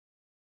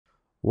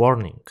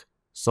Warning: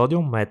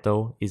 sodium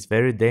metal is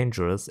very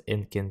dangerous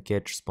and can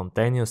catch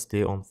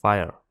spontaneously on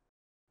fire.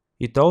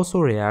 It also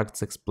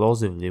reacts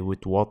explosively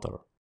with water.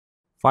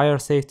 Fire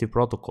safety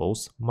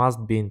protocols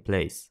must be in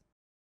place.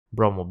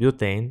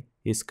 Bromobutane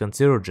is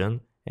cancerogen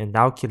and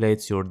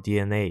alkylates your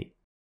DNA.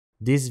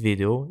 This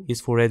video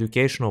is for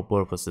educational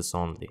purposes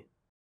only.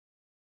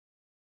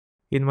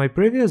 In my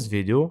previous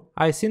video,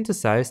 I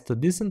synthesized a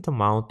decent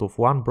amount of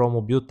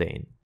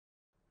 1-bromobutane.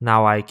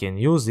 Now I can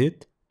use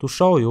it to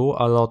show you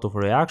a lot of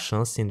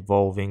reactions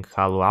involving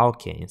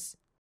haloalkanes.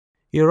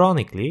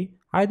 Ironically,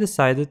 I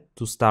decided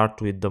to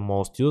start with the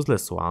most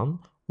useless one,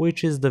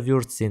 which is the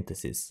Wurtz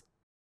synthesis.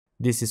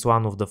 This is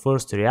one of the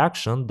first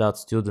reactions that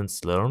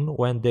students learn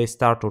when they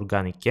start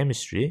organic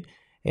chemistry,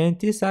 and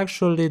it is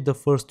actually the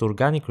first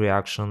organic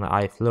reaction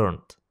I've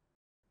learned.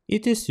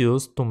 It is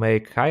used to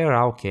make higher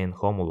alkane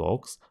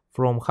homologues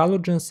from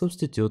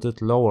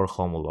halogen-substituted lower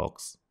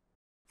homologues.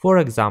 For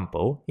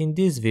example, in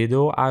this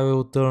video I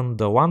will turn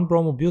the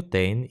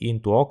 1-bromobutane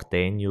into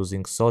octane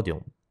using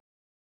sodium.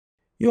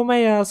 You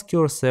may ask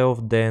yourself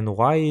then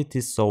why it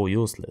is so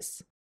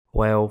useless.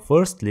 Well,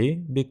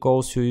 firstly,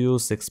 because you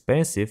use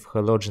expensive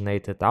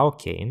halogenated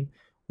alkane,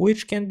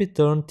 which can be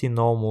turned in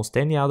almost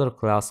any other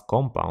class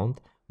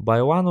compound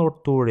by one or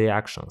two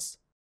reactions.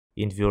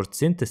 In Wurtz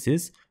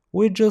synthesis,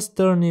 we just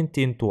turn it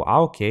into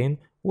alkane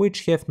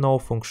which have no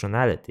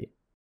functionality.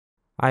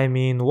 I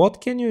mean,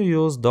 what can you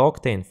use the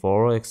octane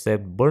for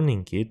except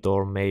burning it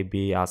or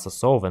maybe as a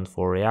solvent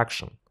for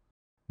reaction?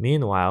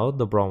 Meanwhile,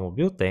 the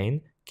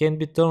bromobutane can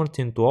be turned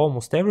into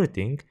almost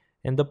everything,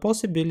 and the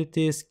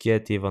possibilities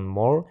get even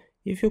more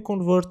if you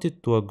convert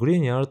it to a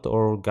Grignard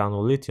or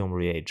organolithium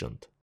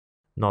reagent.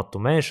 Not to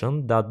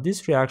mention that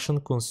this reaction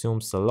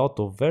consumes a lot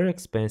of very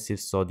expensive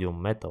sodium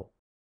metal.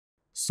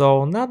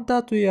 So, not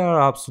that we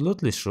are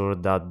absolutely sure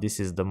that this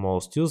is the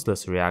most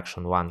useless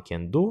reaction one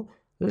can do,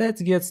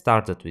 let's get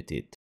started with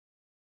it.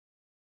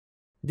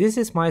 This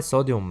is my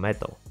sodium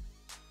metal.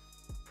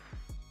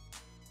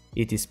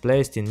 It is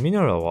placed in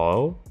mineral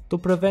oil to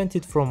prevent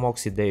it from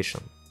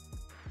oxidation.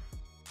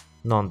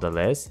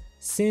 Nonetheless,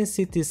 since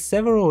it is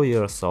several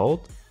years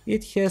old,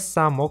 it has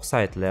some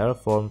oxide layer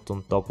formed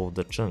on top of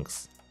the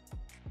chunks.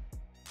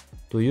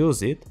 To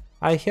use it,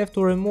 I have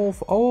to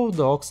remove all of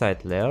the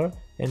oxide layer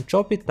and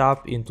chop it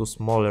up into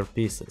smaller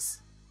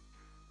pieces.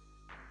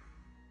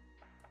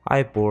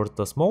 I poured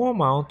a small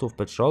amount of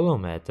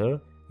petroleum ether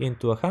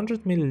into a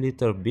 100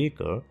 ml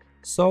beaker,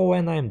 so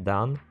when I'm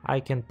done I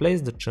can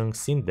place the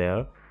chunks in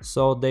there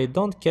so they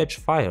don't catch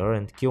fire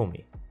and kill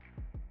me.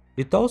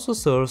 It also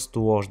serves to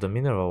wash the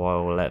mineral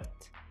oil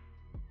left.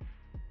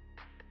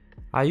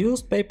 I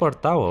used paper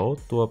towel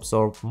to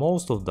absorb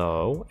most of the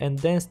oil and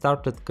then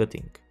started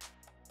cutting.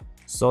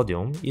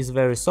 Sodium is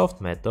very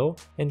soft metal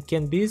and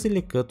can be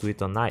easily cut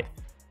with a knife.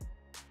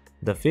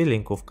 The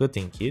feeling of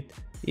cutting it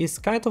is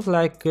kind of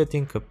like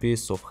cutting a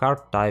piece of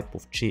hard type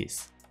of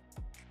cheese.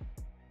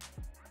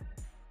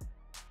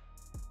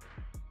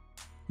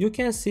 You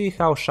can see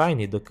how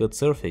shiny the cut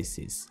surface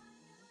is.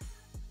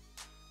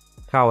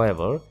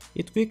 However,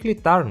 it quickly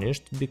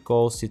tarnished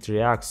because it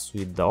reacts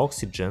with the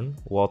oxygen,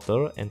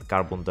 water and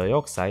carbon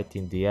dioxide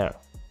in the air.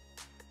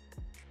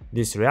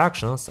 These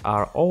reactions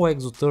are all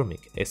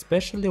exothermic,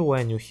 especially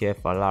when you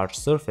have a large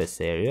surface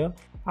area,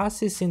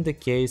 as is in the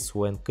case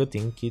when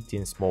cutting it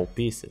in small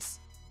pieces.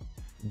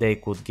 They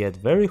could get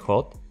very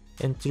hot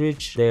and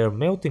reach their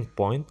melting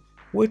point,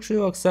 which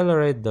will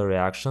accelerate the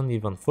reaction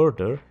even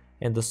further,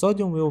 and the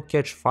sodium will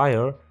catch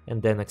fire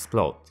and then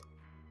explode.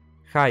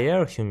 High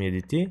air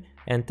humidity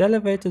and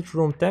elevated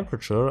room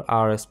temperature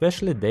are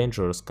especially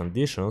dangerous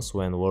conditions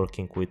when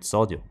working with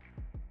sodium.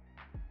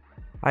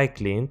 I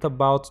cleaned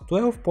about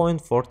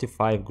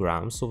 12.45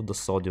 grams of the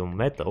sodium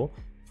metal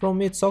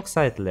from its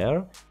oxide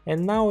layer,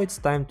 and now it's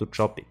time to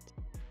chop it.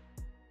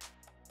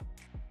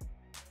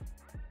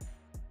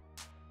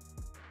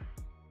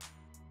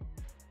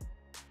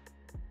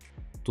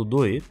 To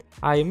do it,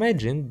 I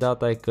imagined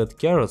that I cut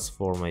carrots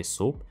for my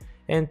soup,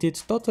 and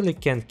it totally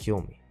can't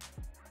kill me.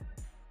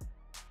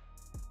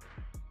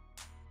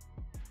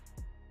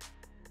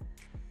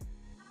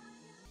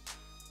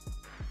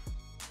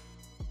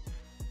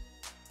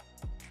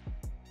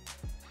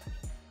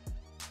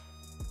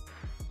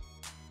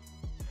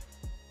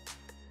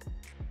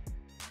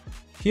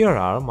 Here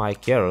are my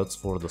carrots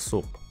for the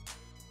soup.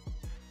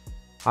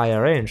 I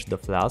arranged the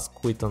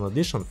flask with an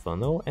addition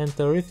funnel and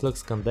a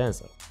reflux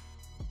condenser.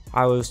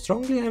 I will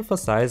strongly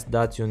emphasize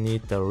that you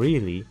need a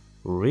really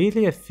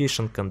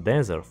efficient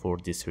condenser for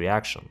this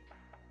reaction.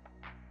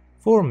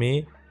 For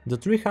me, the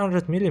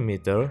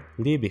 300mm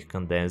Liebig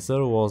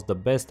condenser was the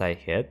best I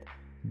had,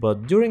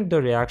 but during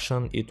the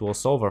reaction it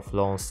was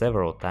overflown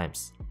several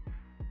times.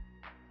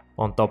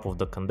 On top of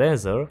the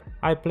condenser,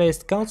 I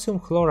placed calcium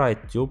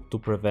chloride tube to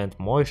prevent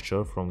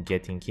moisture from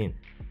getting in.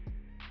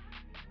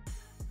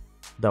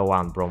 The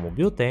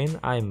 1-bromobutane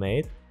I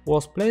made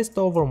was placed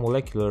over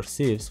molecular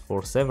sieves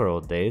for several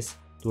days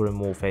to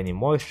remove any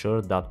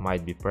moisture that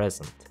might be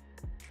present.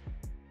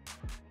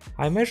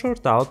 I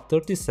measured out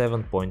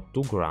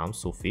 37.2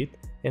 grams of it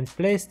and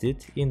placed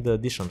it in the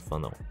addition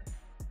funnel.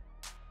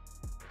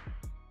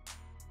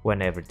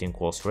 When everything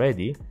was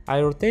ready,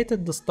 I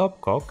rotated the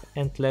stopcock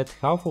and let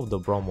half of the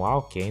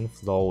bromoalkane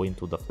flow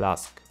into the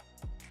flask.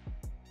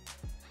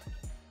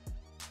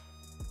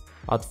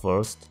 At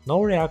first,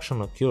 no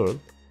reaction occurred,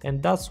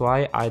 and that's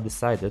why I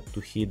decided to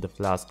heat the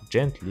flask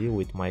gently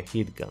with my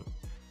heat gun.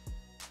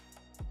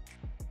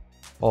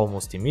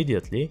 Almost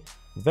immediately,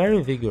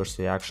 very vigorous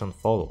reaction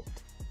followed.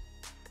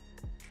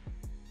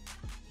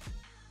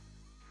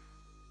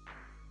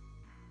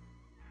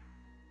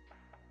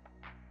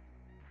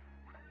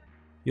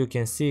 You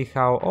can see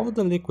how all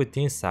the liquid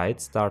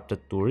inside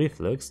started to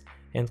reflux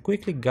and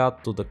quickly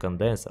got to the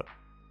condenser.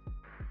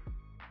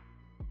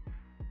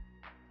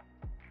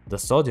 The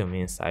sodium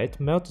inside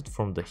melted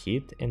from the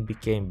heat and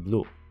became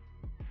blue.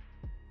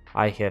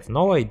 I have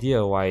no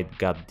idea why it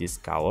got this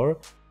color,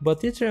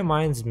 but it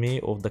reminds me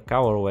of the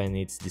color when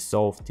it's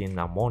dissolved in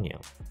ammonia.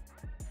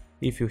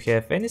 If you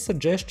have any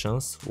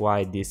suggestions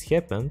why this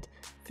happened,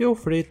 feel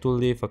free to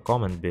leave a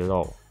comment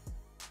below.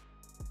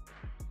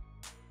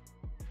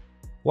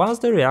 Once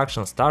the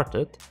reaction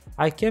started,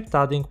 I kept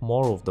adding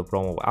more of the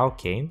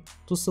bromoalkane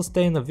to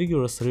sustain a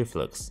vigorous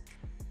reflux.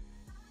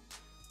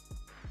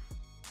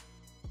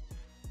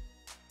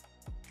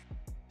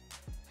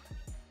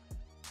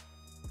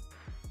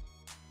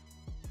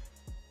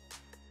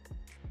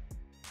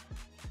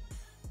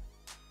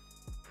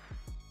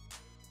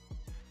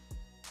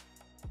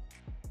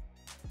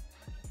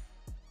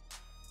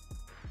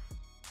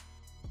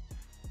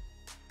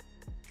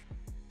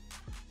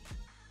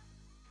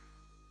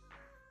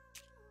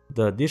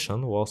 The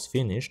addition was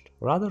finished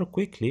rather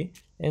quickly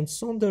and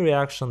soon the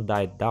reaction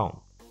died down.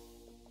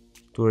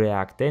 To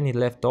react any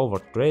leftover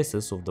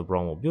traces of the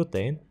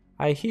bromobutane,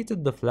 I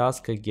heated the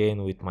flask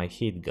again with my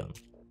heat gun.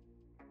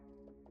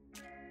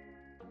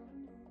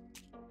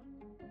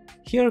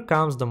 Here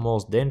comes the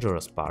most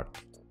dangerous part.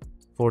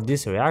 For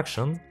this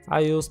reaction, I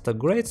used a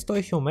great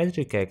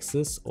stoichiometric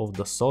excess of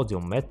the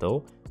sodium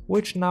metal,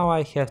 which now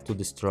I have to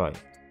destroy.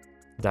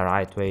 The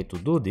right way to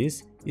do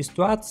this is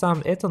to add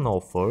some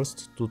ethanol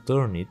first to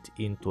turn it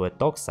into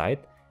etoxide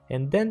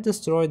and then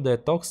destroy the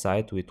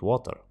etoxide with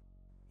water.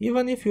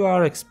 Even if you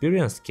are an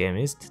experienced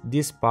chemist,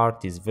 this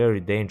part is very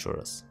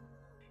dangerous.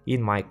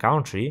 In my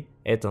country,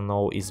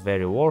 ethanol is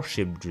very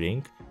worshipped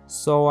drink,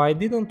 so I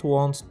didn't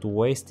want to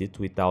waste it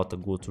without a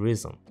good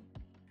reason.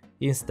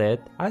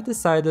 Instead, I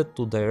decided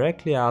to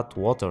directly add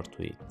water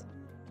to it.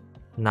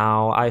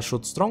 Now, I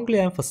should strongly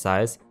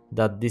emphasize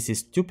that this is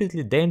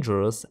stupidly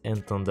dangerous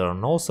and under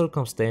no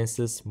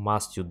circumstances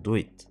must you do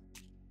it.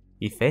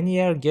 If any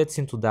air gets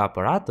into the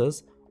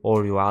apparatus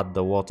or you add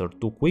the water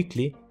too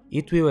quickly,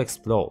 it will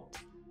explode.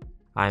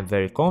 I am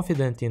very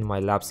confident in my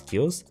lab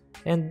skills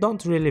and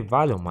don't really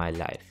value my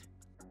life.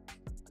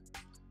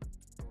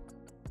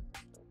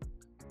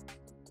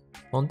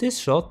 On this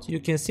shot you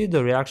can see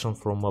the reaction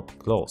from up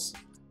close.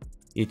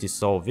 It is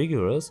so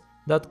vigorous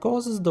that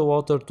causes the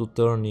water to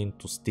turn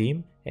into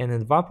steam and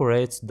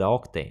evaporates the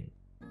octane.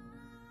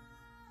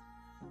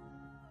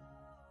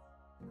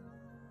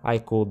 I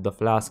cooled the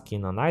flask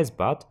in an ice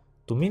bath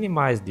to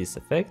minimize this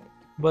effect,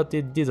 but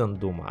it didn't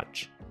do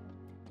much.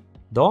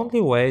 The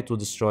only way to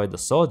destroy the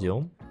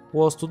sodium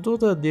was to do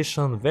the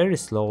addition very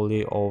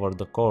slowly over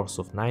the course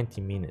of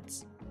 90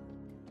 minutes.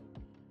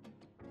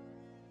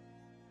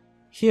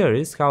 Here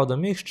is how the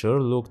mixture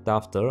looked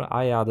after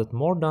I added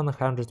more than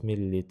 100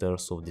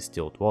 ml of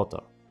distilled water.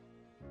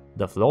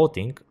 The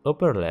floating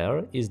upper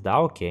layer is the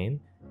alkane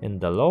and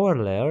the lower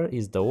layer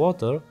is the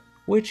water,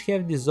 which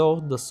have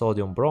dissolved the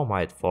sodium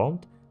bromide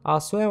formed,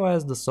 as well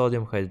as the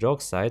sodium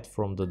hydroxide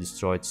from the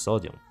destroyed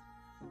sodium.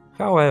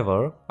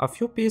 However, a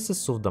few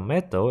pieces of the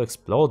metal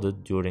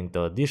exploded during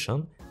the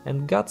addition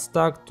and got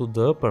stuck to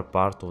the upper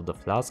part of the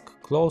flask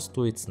close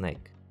to its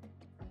neck.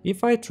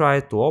 If I try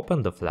to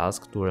open the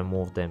flask to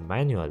remove them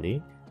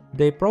manually,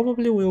 they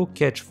probably will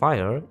catch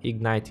fire,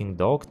 igniting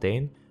the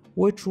octane,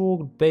 which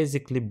would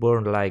basically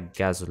burn like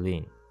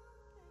gasoline.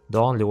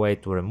 The only way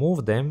to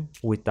remove them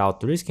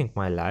without risking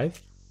my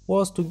life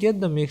was to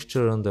get the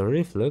mixture under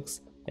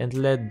reflux and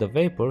let the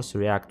vapors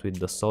react with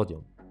the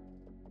sodium.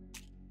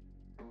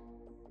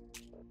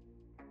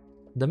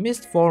 The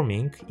mist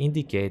forming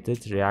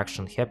indicated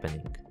reaction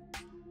happening.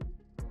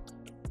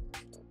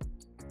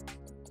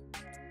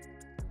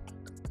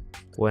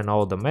 When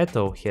all the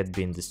metal had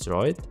been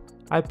destroyed,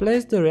 I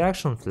placed the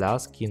reaction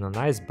flask in an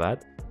ice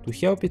bath to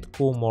help it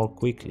cool more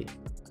quickly.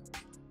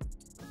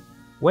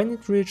 When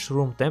it reached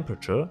room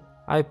temperature,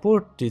 I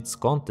poured its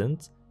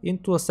contents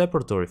into a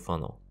separatory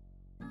funnel.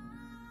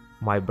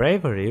 My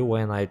bravery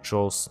when I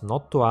chose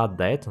not to add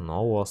the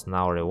ethanol was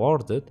now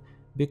rewarded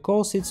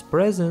because its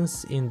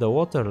presence in the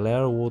water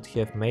layer would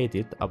have made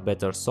it a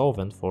better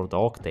solvent for the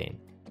octane.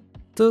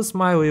 Thus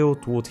my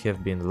yield would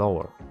have been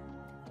lower.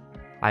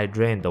 I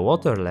drained the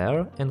water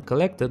layer and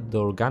collected the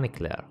organic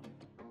layer.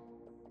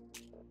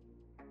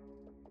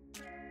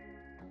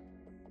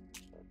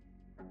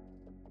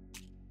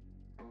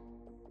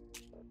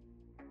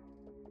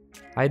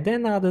 I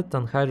then added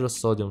anhydrous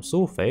sodium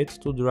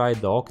sulfate to dry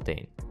the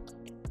octane.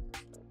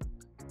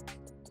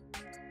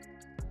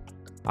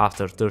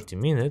 After 30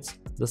 minutes,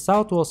 the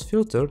salt was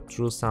filtered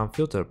through some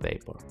filter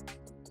paper.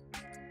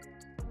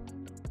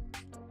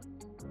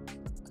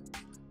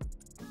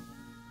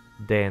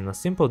 Then a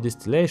simple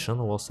distillation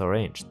was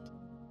arranged.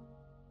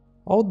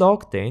 All the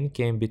octane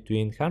came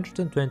between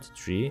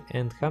 123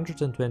 and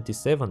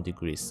 127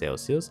 degrees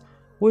Celsius,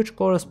 which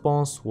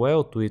corresponds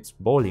well to its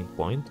boiling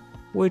point,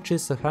 which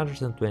is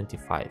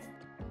 125.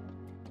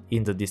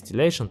 In the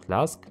distillation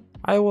flask,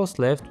 I was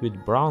left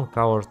with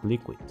brown-colored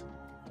liquid,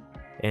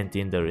 and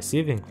in the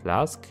receiving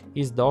flask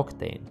is the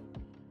octane.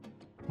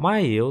 My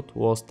yield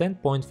was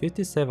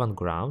 10.57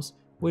 grams,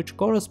 which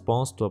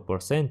corresponds to a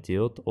percent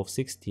yield of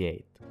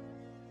 68.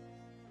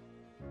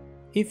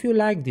 If you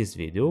like this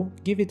video,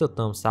 give it a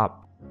thumbs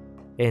up,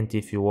 and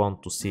if you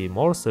want to see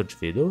more such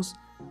videos,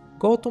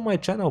 go to my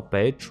channel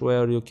page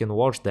where you can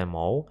watch them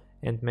all,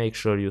 and make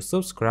sure you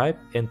subscribe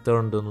and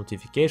turn the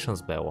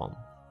notifications bell on.